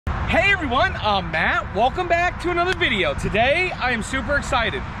Hey everyone, I'm Matt. Welcome back to another video. Today, I am super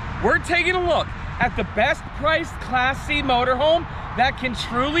excited. We're taking a look at the best priced Class C motorhome that can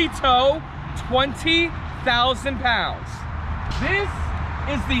truly tow 20,000 pounds. This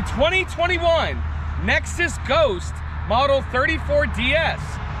is the 2021 Nexus Ghost Model 34DS.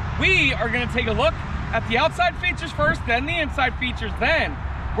 We are gonna take a look at the outside features first, then the inside features, then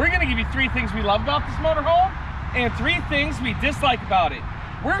we're gonna give you 3 things we love about this motorhome and 3 things we dislike about it.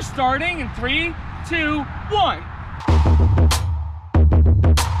 We're starting in 3, 2, 1.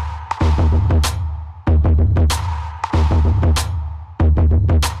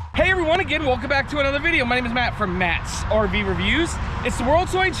 Hey everyone, again, welcome back to another video. My name is Matt from MattsRVReviews. It's the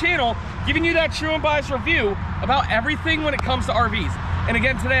World's Only channel giving you that true and biased review about everything when it comes to RVs. And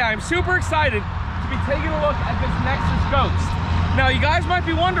again, today I'm super excited to be taking a look at this Nexus Ghost. Now, you guys might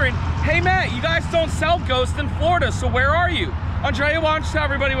be wondering, hey Matt, you guys don't sell Ghosts in Florida, so where are you? Andrea, why don't you tell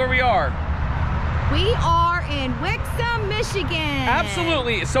everybody where we are? We are in Wixom, Michigan.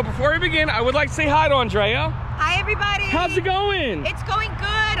 Absolutely. So before we begin, I would like to say hi to Andrea. Hi, everybody. How's it going? It's going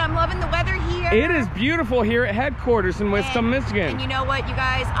good. I'm loving the weather here. It is beautiful here at headquarters in Wixom, Michigan. And you know what, you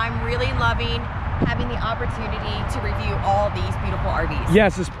guys? I'm really loving having the opportunity to review all these beautiful RVs.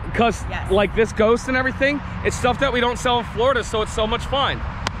 Yes, it's because like this Ghost and everything, it's stuff that we don't sell in Florida, so it's so much fun.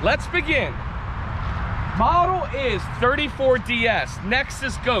 Let's begin. Model is 34DS,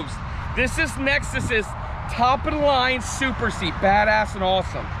 Nexus Ghost. This is Nexus's top of the line Super C, badass and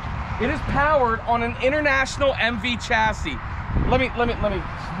awesome. It is powered on an international MV chassis. Let me,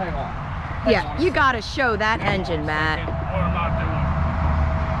 hang on. Yeah, you gotta show that engine, Matt.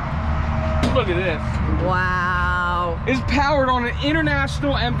 Look at this. Wow. It's powered on an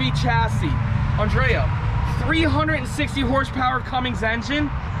international MV chassis. Andrea, 360 horsepower Cummins engine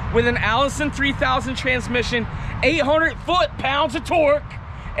with an Allison 3000 transmission, 800 foot-pounds of torque,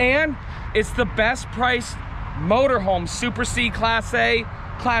 and it's the best priced motorhome, Super C, Class A,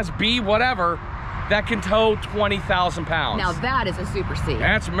 Class B, whatever, that can tow 20,000 pounds. Now that is a Super C.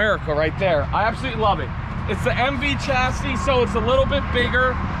 That's a miracle right there. I absolutely love it. It's the MV chassis, so it's a little bit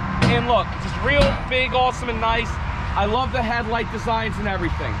bigger. And look, just real big, awesome, and nice. I love the headlight designs and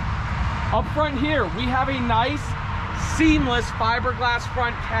everything. Up front here, we have a nice, seamless fiberglass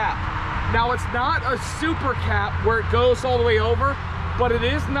front cap. Now, it's not a super cap where it goes all the way over, but it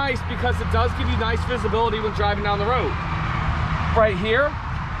is nice because it does give you nice visibility when driving down the road. Right here,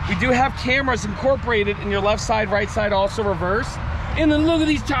 we do have cameras incorporated in your left side, right side, also reverse. And then look at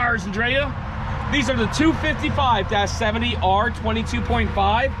these tires, Andrea. These are the 255-70R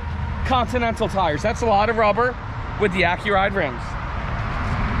 22.5 Continental tires. That's a lot of rubber with the AccuRide rims.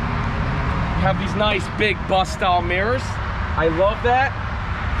 You have these nice big bus style mirrors. I love that.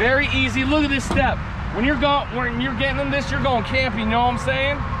 Very easy. Look at this step. When you're getting in this, you're going camping, you know what I'm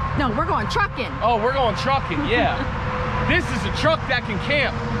saying? No, we're going trucking. Oh, we're going trucking, yeah. This is a truck that can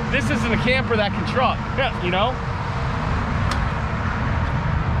camp. This isn't a camper that can truck, you know?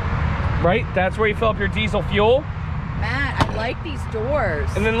 Right? That's where you fill up your diesel fuel. Matt, I like these doors.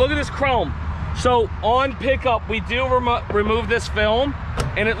 And then look at this chrome. So on pickup, we do remove this film,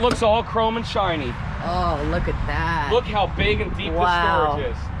 and it looks all chrome and shiny. Oh, look at that. Look how big and deep the storage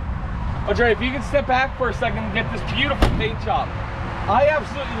is. Andrea, if you can step back for a second and get this beautiful paint job. I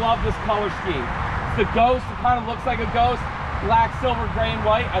absolutely love this color scheme. It's the Ghost. It kind of looks like a Ghost. Black, silver, gray, and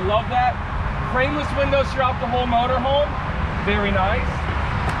white. I love that. Frameless windows throughout the whole motorhome. Very nice.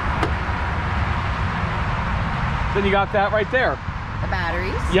 Then you got that right there. The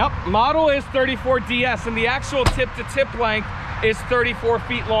batteries. Yep. Model is 34DS, and the actual tip-to-tip length is 34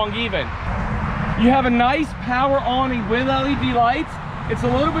 feet long even. You have a nice power awning with LED lights. It's a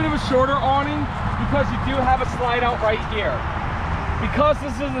little bit of a shorter awning because you do have a slide out right here. Because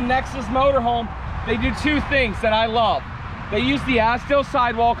this is a Nexus motorhome, they do 2 things that I love. They use the Asdale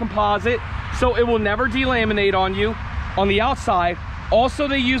sidewall composite, so it will never delaminate on you on the outside. Also,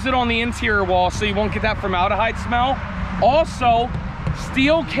 they use it on the interior wall, so you won't get that formaldehyde smell. Also,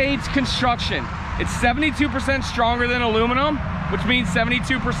 steel cage construction. It's 72% stronger than aluminum, which means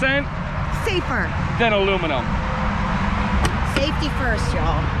 72% safer than aluminum. Safety first,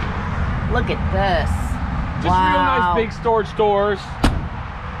 y'all. Look at this. Just real nice big storage doors.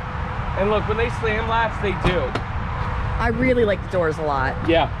 And look, when they slam latch, they do. I really like the doors a lot.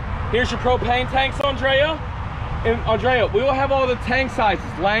 Yeah. Here's your propane tanks, Andrea. And Andrea, we will have all the tank sizes,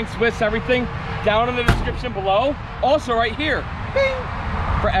 lengths, widths, everything down in the description below. Also right here, bing,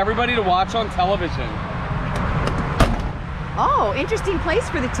 for everybody to watch on television. Oh, interesting place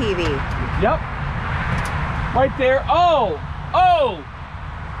for the TV. Yep. Right there. Oh,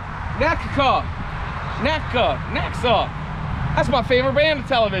 Nexa. That's my favorite band of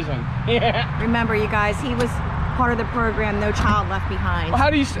television. Yeah. Remember, you guys, he was part of the program No Child Left Behind. Well, how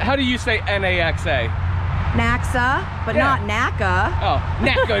do you say NAXA? NAXA, but Yeah. not NACA. Oh,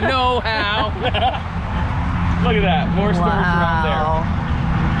 NACA know-how. Look at that, more storage around there.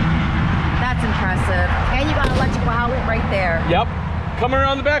 That's impressive. And you got an electrical outlet right there. Yep. Coming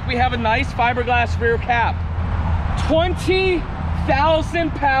around the back, we have a nice fiberglass rear cap.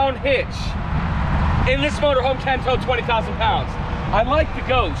 20,000 pound hitch. In this motorhome can tow 20,000 pounds. I like the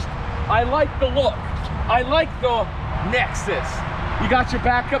Ghost. I like the look. I like the Nexus. You got your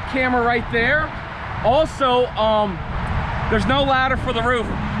backup camera right there. Also, there's no ladder for the roof.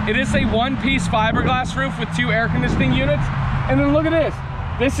 It is a one-piece fiberglass roof with 2 air conditioning units. And then look at this.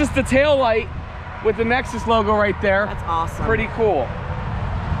 This is the tail light with the Nexus logo right there. That's awesome. Pretty cool.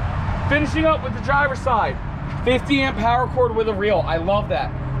 Finishing up with the driver's side. 50 amp power cord with a reel. I love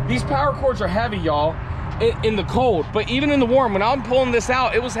that. These power cords are heavy, y'all, in the cold, but even in the warm, when I'm pulling this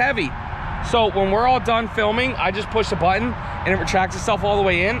out, it was heavy. So when we're all done filming, I just push a button and it retracts itself all the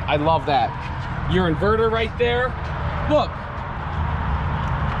way in. I love that. Your inverter right there. Look,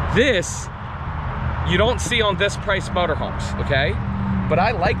 this you don't see on this price motorhomes, okay? But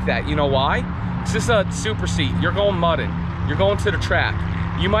I like that. You know why? It's just a super seat. You're going mudding. You're going to the track.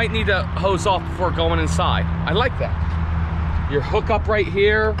 You might need to hose off before going inside. I like that. Your hookup right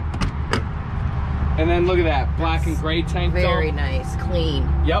here. And then look at that, black and gray tank top. Very nice, clean.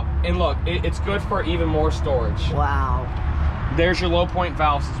 Yep, and look, it's good for even more storage. Wow. There's your low point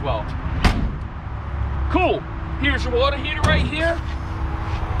valves as well. Cool. Here's your water heater right here.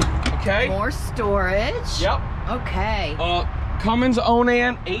 Okay. More storage. Yep. Okay. Cummins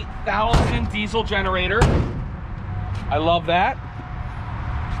Onan 8000 diesel generator. I love that.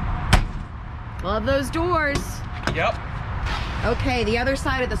 Love those doors. Yep. Okay, the other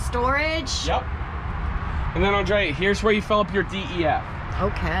side of the storage. Yep. And then Andrea, here's where you fill up your DEF.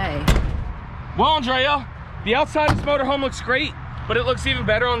 Okay. Well, Andrea, the outside of this motorhome looks great, but it looks even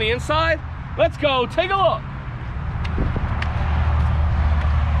better on the inside. Let's go take a look.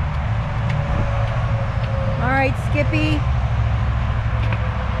 All right, Skippy.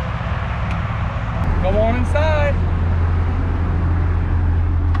 Go on inside.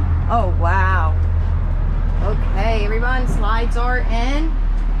 Oh, wow. Okay, everyone, slides are in.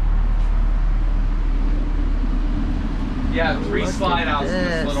 Yeah, 3 Look slide at outs in this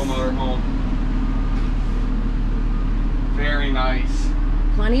this. little motorhome. Very nice.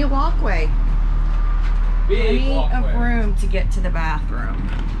 Plenty of walkway. Big Plenty walkway. of room to get to the bathroom.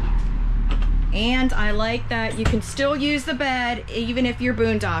 And I like that you can still use the bed even if you're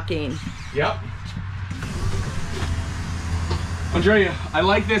boondocking. Yep. Andrea, I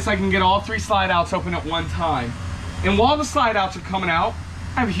like this. I can get all 3 slide outs open at one time. And while the slide outs are coming out,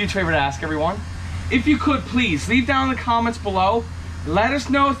 I have a huge favor to ask everyone. If you could, please leave down in the comments below. Let us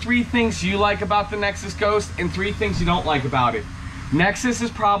know 3 things you like about the Nexus Ghost and 3 things you don't like about it. Nexus is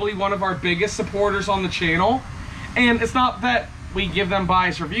probably one of our biggest supporters on the channel. And it's not that we give them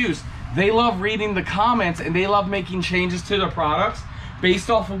biased reviews. They love reading the comments and they love making changes to their products based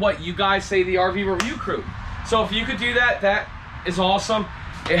off of what you guys say, the RV review crew. So if you could do that, that is awesome.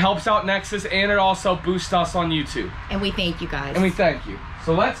 It helps out Nexus and it also boosts us on YouTube. And we thank you guys. And we thank you.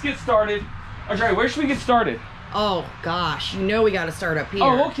 So let's get started. Andrea, where should we get started? Oh gosh, you know we got to start up here.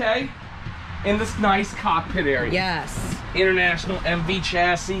 Oh, okay. In this nice cockpit area. Yes. International MV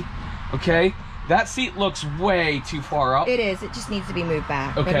chassis. Okay. That seat looks way too far up. It is. It just needs to be moved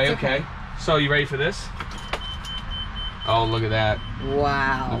back. but Okay, it's okay. So you ready for this? Oh, look at that.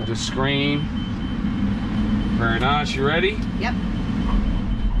 Wow. Look at the screen. Very nice. You ready? Yep.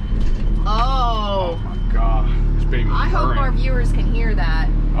 Oh. Oh my God. This baby I hope purring. our viewers can hear that.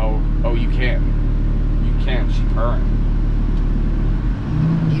 Oh, you can't. You can't. She's purring.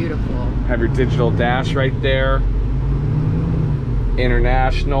 Beautiful. Have your digital dash right there.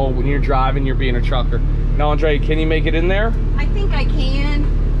 International. When you're driving, you're being a trucker. Now, Andre, can you make it in there? I think I can.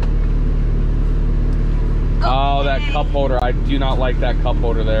 Oh, that cup holder. I do not like that cup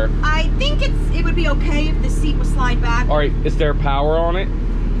holder there. I think it would be okay if the seat was slide back. All right, is there power on it?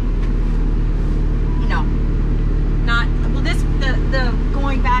 No. Not, well this, the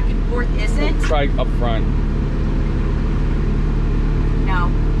going back and forth isn't. Try up front.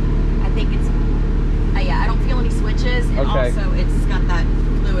 No. I think it's, yeah, I don't feel any switches. And Okay. also it's got that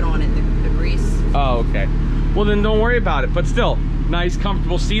fluid on it, the grease. Oh, okay. Well, then don't worry about it. But still, nice,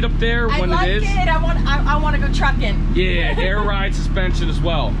 comfortable seat up there when I like it is. I want to go trucking. Yeah, air ride suspension as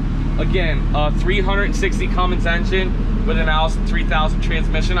well. Again, 360 Cummins engine with an alos 3000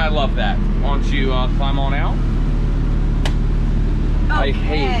 transmission. I love that. Why don't you climb on out? Okay. I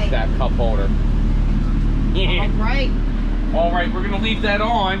hate that cup holder. All right. All right, we're gonna leave that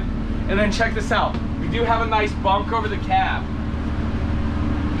on, and then check this out. We do have a nice bunk over the cab.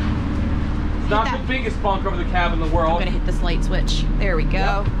 It's not the biggest bunk over the cab in the world. I'm gonna hit this light switch. There we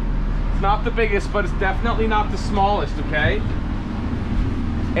go. Yep. It's not the biggest, but it's definitely not the smallest, okay?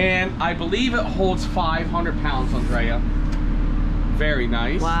 And I believe it holds 500 pounds, Andrea. Very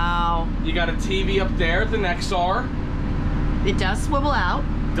nice. Wow. You got a TV up there, the Nexar. It does swivel out.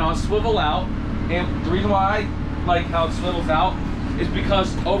 Does swivel out. And the reason why I like how it swivels out is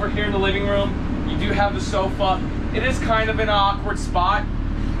because over here in the living room, you do have the sofa. It is kind of an awkward spot,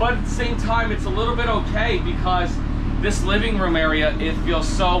 but at the same time, it's a little bit okay because this living room area, it feels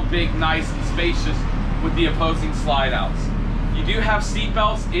so big, nice, and spacious with the opposing slide outs. You do have seat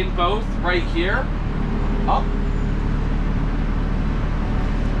belts in both right here. Up.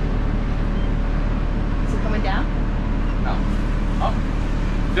 Is it coming down? No. Up.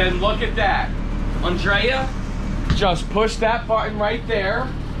 Then look at that. Andrea, just push that button right there,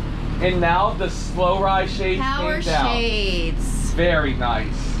 and now the slow ride shades Power came down. shades. Very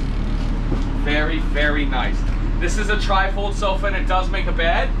nice. Very, very nice. This is a tri-fold sofa, and it does make a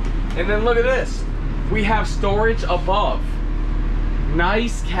bed. And then look at this. We have storage above.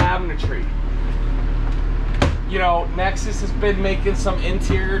 Nice cabinetry. You know, Nexus has been making some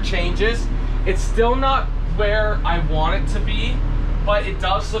interior changes. It's still not where I want it to be, but it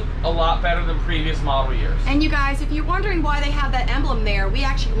does look a lot better than previous model years. And you guys, if you're wondering why they have that emblem there, we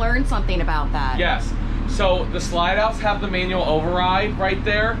actually learned something about that. Yes. So the slide outs have the manual override right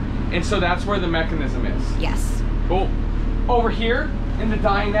there, and so that's where the mechanism is. Yes. Cool. Over here in the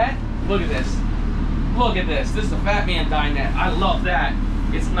dinette, look at this. Look at this. This is a fat man dinette. I love that.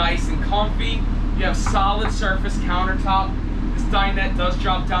 It's nice and comfy. You have solid surface countertop. This dinette does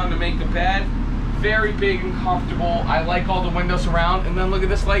drop down to make a bed. Very big and comfortable. I like all the windows around. And then look at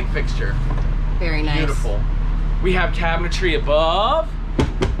this light fixture. Very nice. Beautiful. We have cabinetry above.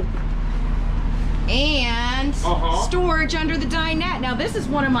 And storage under the dinette. Now this is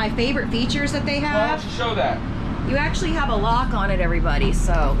one of my favorite features that they Why have. don't you show that? You actually have a lock on it, everybody,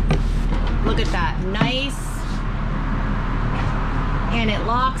 so look at that. Nice. And it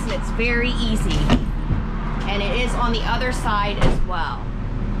locks and it's very easy. And it is on the other side as well.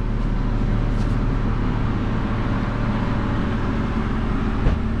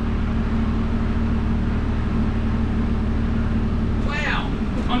 Wow.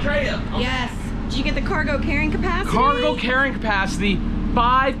 Andrea. Yes. Did you get the cargo carrying capacity? Cargo carrying capacity,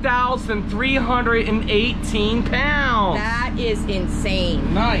 5,318 pounds. That is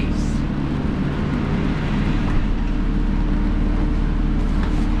insane. Nice.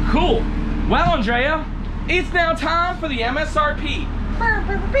 Cool. Well, Andrea, it's now time for the MSRP.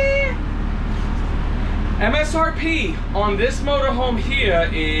 MSRP on this motorhome here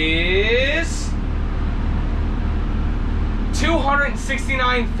is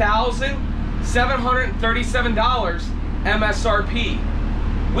 $269,737 MSRP.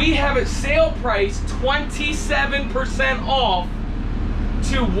 We have it sale price 27% off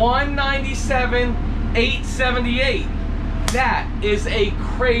to $197,878. That is a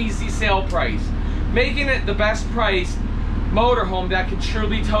crazy sale price, making it the best priced motorhome that can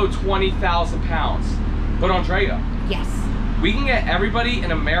truly tow 20,000 pounds. But Andrea, Yes. we can get everybody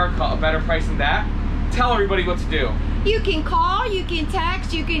in America a better price than that. Tell everybody what to do. You can call, you can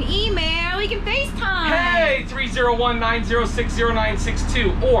text, you can email, you can FaceTime. Hey,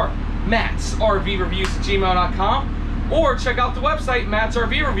 301-906-0962 or MattsRVReviews@gmail.com, or check out the website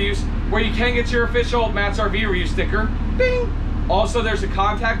MattsRVReviews, where you can get your official Matt's RV Review sticker. Bing! Also, there's a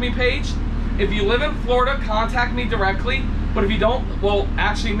contact me page. If you live in Florida, contact me directly. But if you don't, well,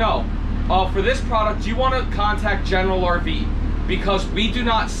 actually no. For this product, you want to contact General RV, because we do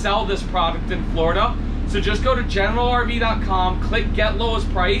not sell this product in Florida. So just go to generalrv.com, click get lowest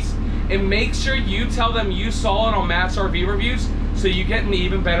price, and make sure you tell them you saw it on Matt's RV Reviews, so you get an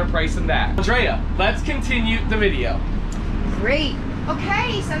even better price than that. Andrea, let's continue the video. Great.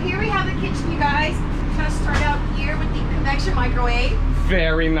 Okay, so here we have the kitchen, you guys. I'm gonna start out here with the convection microwave.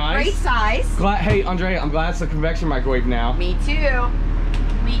 Very nice. Great size. Hey, Andrea, I'm glad it's a convection microwave now. Me too.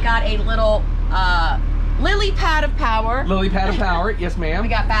 We got a little lily pad of power. Lily pad of power, yes ma'am. We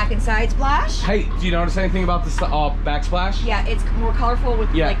got back and side splash. Hey, do you notice anything about this backsplash? Yeah, it's more colorful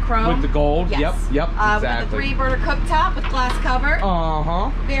with like chrome. With the gold. Yes. Yep, exactly. With the 3-burner cooktop with glass cover.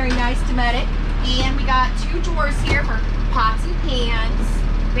 Uh-huh. Very nice, Dometic. And we got 2 drawers here for pots and pans.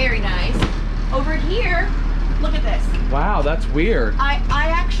 Very nice. Over here, look at this. Wow, that's weird. I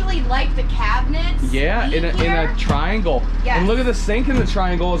actually like the cabinets. Yeah, in a triangle. Yes. And look at the sink in the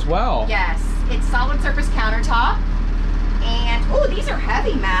triangle as well. Yes. It's solid surface countertop. And, oh, these are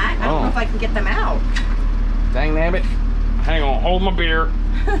heavy, Matt. I don't know if I can get them out. Dang nabbit. Hang on, hold my beer.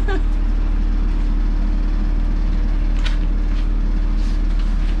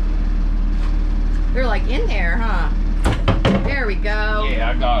 They're like in there, huh? There we go. Yeah,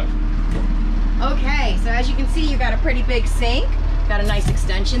 I got it. Okay, so as you can see, you got a pretty big sink. Got a nice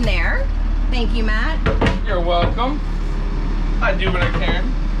extension there. Thank you, Matt. You're welcome. I do what I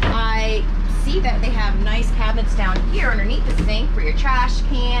can. I see that they have nice cabinets down here underneath the sink for your trash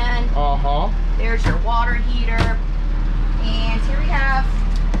can. Uh-huh. There's your water heater. And here we have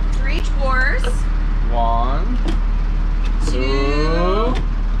 3 drawers. 1, 2,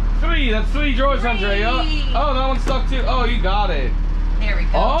 3. That's 3 drawers, Andrea. Oh, that one's stuck too. Oh, you got it. There we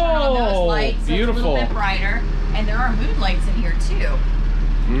go. Oh, turn on those lights so beautiful. it's a little bit brighter. And there are mood lights in here too.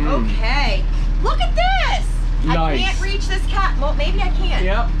 Okay. Look at this. Nice. I can't reach this cat. Well, maybe I can.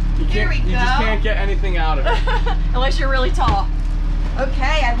 Yep. Here we go. You just can't get anything out of it. Unless you're really tall.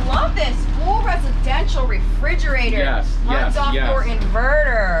 Okay, I love this full residential refrigerator. Yes, Runs off your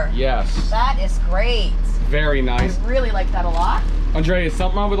inverter. Yes. That is great. Very nice. I really like that a lot. Andrea,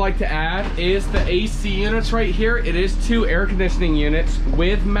 something I would like to add is the AC units right here. It is 2 air conditioning units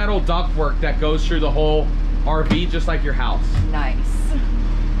with metal ductwork that goes through the whole RV, just like your house. Nice.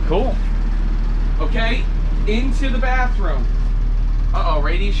 Cool. Okay, into the bathroom. Uh-oh,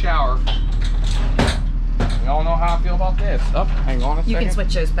 radiant shower. We all know how I feel about this. Oh, hang on a second. You can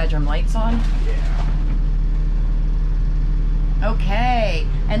switch those bedroom lights on. Yeah. Okay,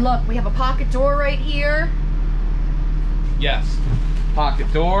 and look, we have a pocket door right here. Yes.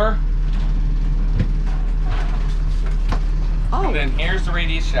 Pocket door. Oh. And then here's the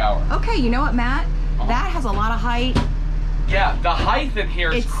radiant shower. Okay, you know what, Matt? That has a lot of height. Yeah, the height in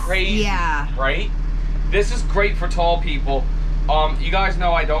here is crazy. Yeah. Right? This is great for tall people. You guys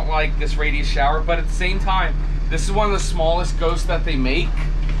know I don't like this radiant shower, but at the same time, this is one of the smallest ghosts that they make,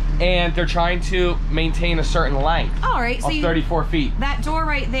 and they're trying to maintain a certain length. All right, so 34 feet. That door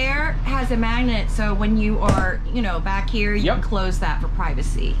right there has a magnet, so when you are, you know, back here, you can close that for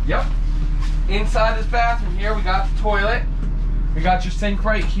privacy. Yep. Inside this bathroom here, we got the toilet. We got your sink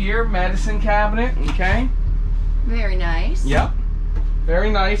right here, medicine cabinet, okay? Very nice. Yep.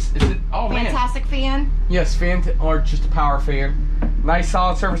 Very nice. Is it? Oh, man. Fantastic fan. Yes, fan, or just a power fan. Nice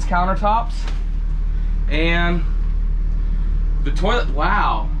solid surface countertops. And the toilet,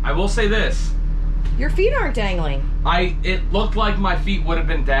 wow. I will say this. Your feet aren't dangling. It looked like my feet would have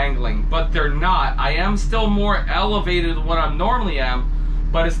been dangling, but they're not. I am still more elevated than what I normally am,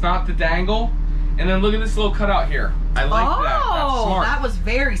 but it's not the dangle. And then look at this little cutout here. I like that. That's smart. That was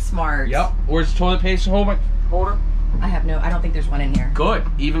very smart. Yep. Where's the toilet paste holder? I don't think there's one in here. Good.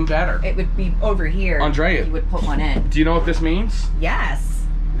 Even better. It would be over here. Andrea. You would put one in. Do you know what this means? Yes.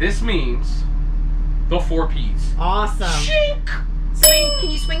 This means the 4 Ps. Awesome. Shink! Can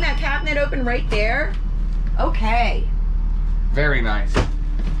you swing that cabinet open right there? Okay. Very nice.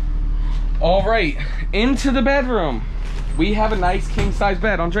 All right. Into the bedroom. We have a nice king-size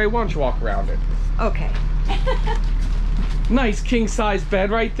bed. Andre, why don't you walk around it? Okay. Nice king-size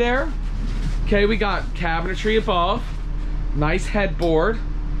bed right there. Okay, we got cabinetry above. Nice headboard.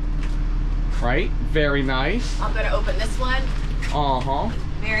 Right, very nice. I'm gonna open this one. Uh-huh.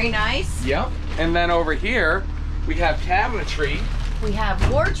 Very nice. Yep. And then over here, we have cabinetry. We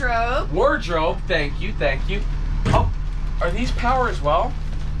have wardrobe. Wardrobe, thank you, thank you. Oh, are these power as well?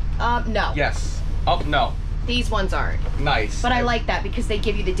 No. Yes. Oh, no. These ones aren't. Nice. But I like that because they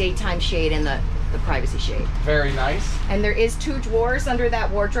give you the daytime shade and the privacy shade. Very nice. And there is 2 drawers under that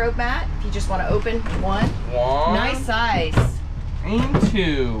wardrobe, Matt. If you just want to open one. Nice size. And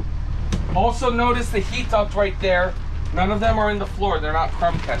 2. Also notice the heat duct right there. None of them are in the floor. They're not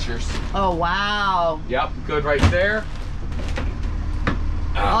crumb catchers. Oh, wow. Yep, good right there.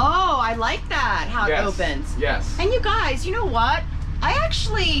 Oh, I like that, how it opens. Yes. And you guys, you know what? I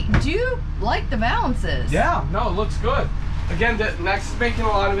actually do like the balances. Yeah, no, it looks good. Again, Nexus is making a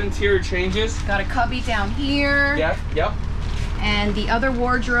lot of interior changes. Got a cubby down here. Yep. And the other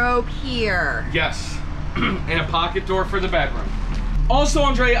wardrobe here. Yes. And a pocket door for the bedroom. Also,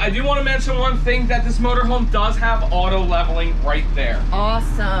 Andrea, I do want to mention one thing, that this motorhome does have auto leveling right there.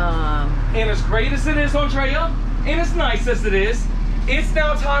 Awesome. And as great as it is, Andrea, and as nice as it is, it's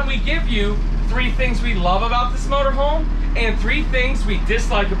now time we give you 3 things we love about this motorhome and 3 things we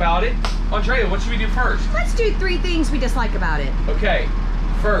dislike about it. Andrea, what should we do first? Let's do 3 things we dislike about it. Okay,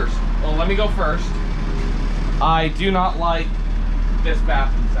 first, well, let me go first. I do not like this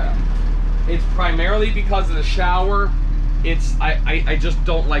bathroom setup. It's primarily because of the shower. I just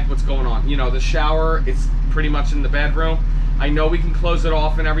don't like what's going on. You know, the shower, it's pretty much in the bedroom. I know we can close it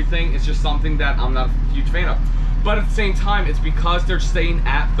off and everything. It's just something that I'm not a huge fan of. But at the same time, it's because they're staying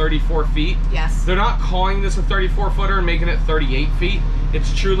at 34 feet. Yes. They're not calling this a 34 footer and making it 38 feet.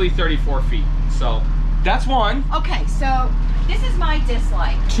 It's truly 34 feet. So that's one. Okay, so this is my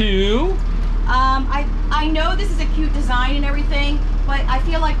dislike. Two. I know this is a cute design and everything, but I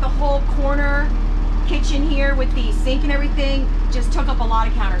feel like the whole corner kitchen here with the sink and everything just took up a lot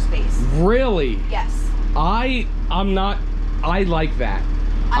of counter space. Really? Yes. I like that.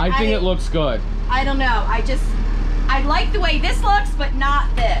 I think it looks good. I don't know. I like the way this looks, but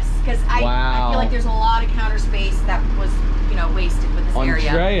not this, because I feel like there's a lot of counter space that was, you know, wasted with this area.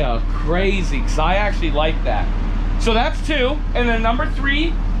 Andrea, crazy, because I actually like that. So that's two, and then number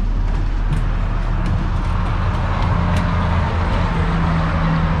three.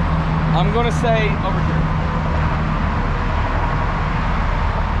 I'm gonna say over here.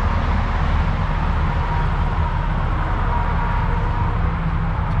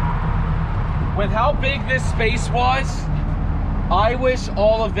 With how big this space was, I wish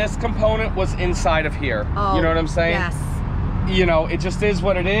all of this component was inside of here. Oh, you know what I'm saying? Yes. You know, it just is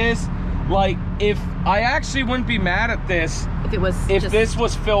what it is. Like, if I actually wouldn't be mad at this if this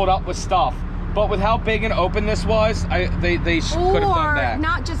was filled up with stuff. But with how big and open this was, they could have done that. Or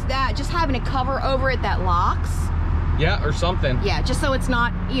not just that, just having a cover over it that locks. Yeah, or something. Yeah, just so it's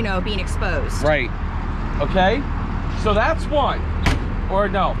not, you know, being exposed. Right. Okay. So that's one. Or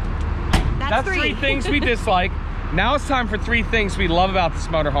no. That's three things we dislike. Now it's time for three things we love about this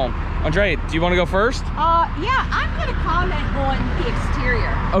motorhome. Andrea, do you want to go first? Yeah, I'm gonna comment on the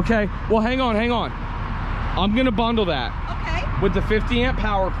exterior. Okay. Well, hang on. I'm gonna bundle that. Okay. With the 50 amp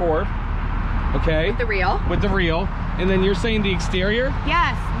power cord. Okay. With the reel. With the reel. And then you're saying the exterior?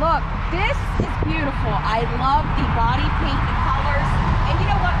 Yes, look, this is beautiful. I love the body paint, the colors. And you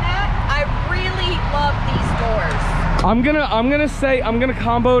know what, Matt? I really love these doors. I'm gonna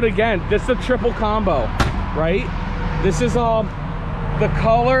combo it again. This is a triple combo, right? This is the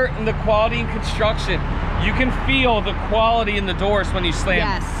color and the quality and construction. You can feel the quality in the doors when you slam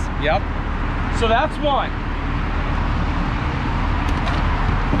Yes. them. Yep. So that's one.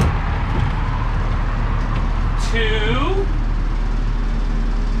 Two,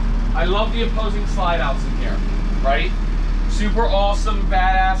 I love the opposing slide outs in here, right? Super awesome,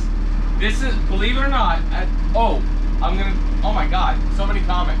 badass. This is, believe it or not, oh my God, so many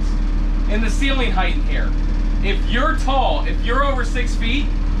comments. And the ceiling height in here. If you're tall, if you're over 6 feet,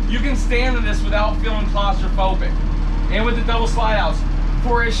 you can stand in this without feeling claustrophobic. And with the double slide outs,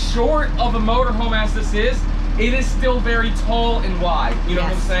 for as short of a motorhome as this is, it is still very tall and wide. You know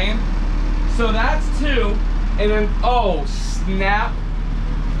what I'm saying? So that's two. And then, oh snap.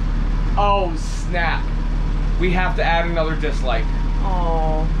 Oh snap. We have to add another dislike.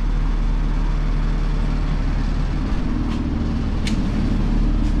 Oh.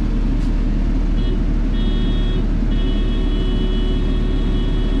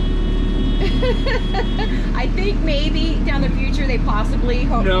 I think maybe down the future they possibly,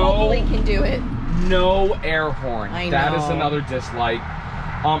 hopefully can do it. No air horn. I know. That is another dislike.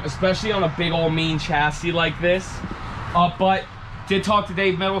 Especially on a big old mean chassis like this. But did talk to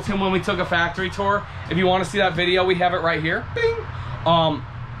Dave Middleton when we took a factory tour. If you want to see that video, we have it right here. Bing!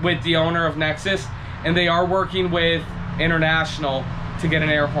 With the owner of Nexus. And they are working with International to get an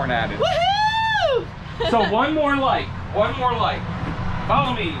air horn added. Woohoo! So one more like.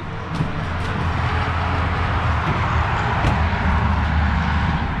 Follow me.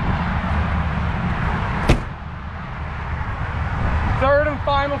 Third and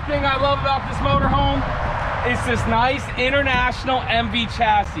final thing I love about this motorhome is this nice International MV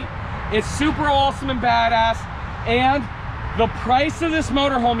chassis. It's super awesome and badass, and the price of this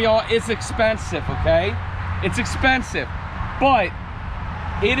motorhome, y'all, is expensive, okay? It's expensive, but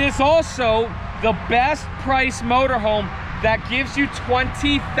it is also the best price motorhome that gives you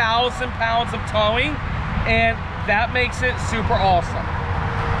 20,000 pounds of towing, and that makes it super awesome.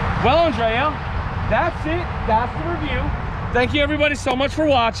 Well, Andrea, that's it. That's the review. Thank you everybody so much for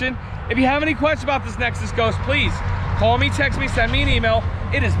watching. If you have any questions about this Nexus Ghost, please call me, text me, send me an email.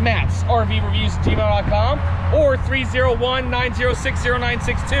 It is MattsRVReviews@gmail.com or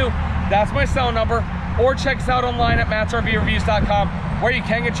 301-906-0962. That's my cell number. Or check us out online at MattsRVReviews.com, where you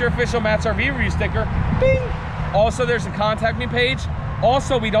can get your official MattsRV review sticker. Bing! Also, there's a contact me page.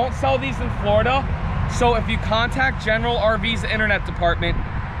 Also, we don't sell these in Florida, so if you contact General RV's internet department,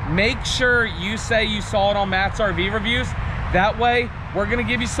 make sure you say you saw it on Matt's RV Reviews. That way, we're gonna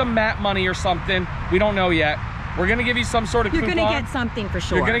give you some Matt money or something. We don't know yet. We're gonna give you some sort of coupon. You're gonna get something for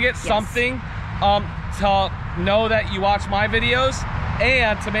sure. You're gonna get something to know that you watch my videos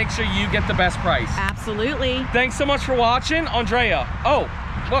and to make sure you get the best price. Absolutely. Thanks so much for watching, Andrea. Oh,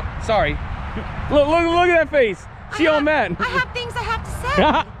 look, sorry. Look at that face. See y'all, man. I have things I have to say.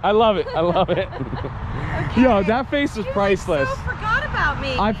 I love it. I love it. Okay. Yo, that face is priceless. You so forgot about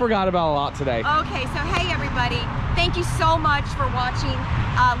me. I forgot about a lot today. Okay, so hey everybody, thank you so much for watching.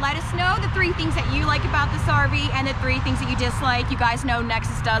 Let us know the 3 things that you like about this RV and the 3 things that you dislike. You guys know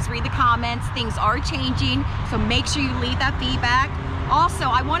Nexus does read the comments. Things are changing, so make sure you leave that feedback. Also,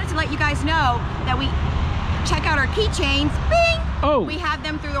 I wanted to let you guys know that we check out our keychains. Bing! Oh. We have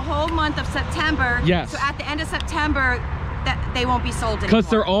them through the whole month of September. Yes. So at the end of September, that they won't be sold anymore. Because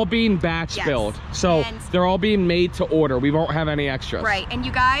they're all being batch filled. So and they're all being made to order. We won't have any extras. Right, and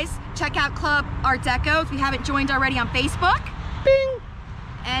you guys, check out Club Art Deco if you haven't joined already on Facebook. Bing!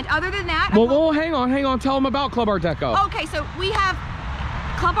 And other than that... Well, hang on. Tell them about Club Art Deco. Okay, so we have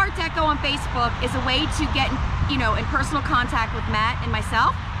Club Art Deco on Facebook is a way to get, in personal contact with Matt and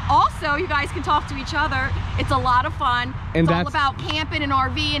myself. Also, you guys can talk to each other. It's a lot of fun. And it's all about camping and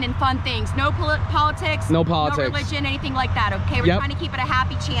RVing and fun things. No politics. No politics. No religion, anything like that, okay? We're trying to keep it a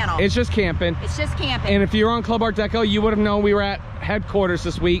happy channel. It's just camping. It's just camping. And if you're on Club Art Deco, you would have known we were at headquarters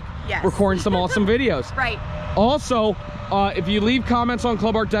this week recording some awesome videos. Right. Also, if you leave comments on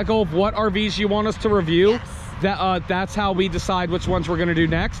Club Art Deco of what RVs you want us to review, that's how we decide which ones we're going to do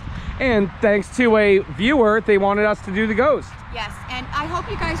next. And thanks to a viewer, they wanted us to do the Ghost. Yes, and I hope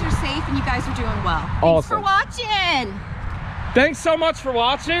you guys are safe and you guys are doing well. Awesome. Thanks for watching. Thanks so much for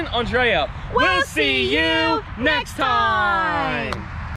watching, Andrea. We'll see you next time.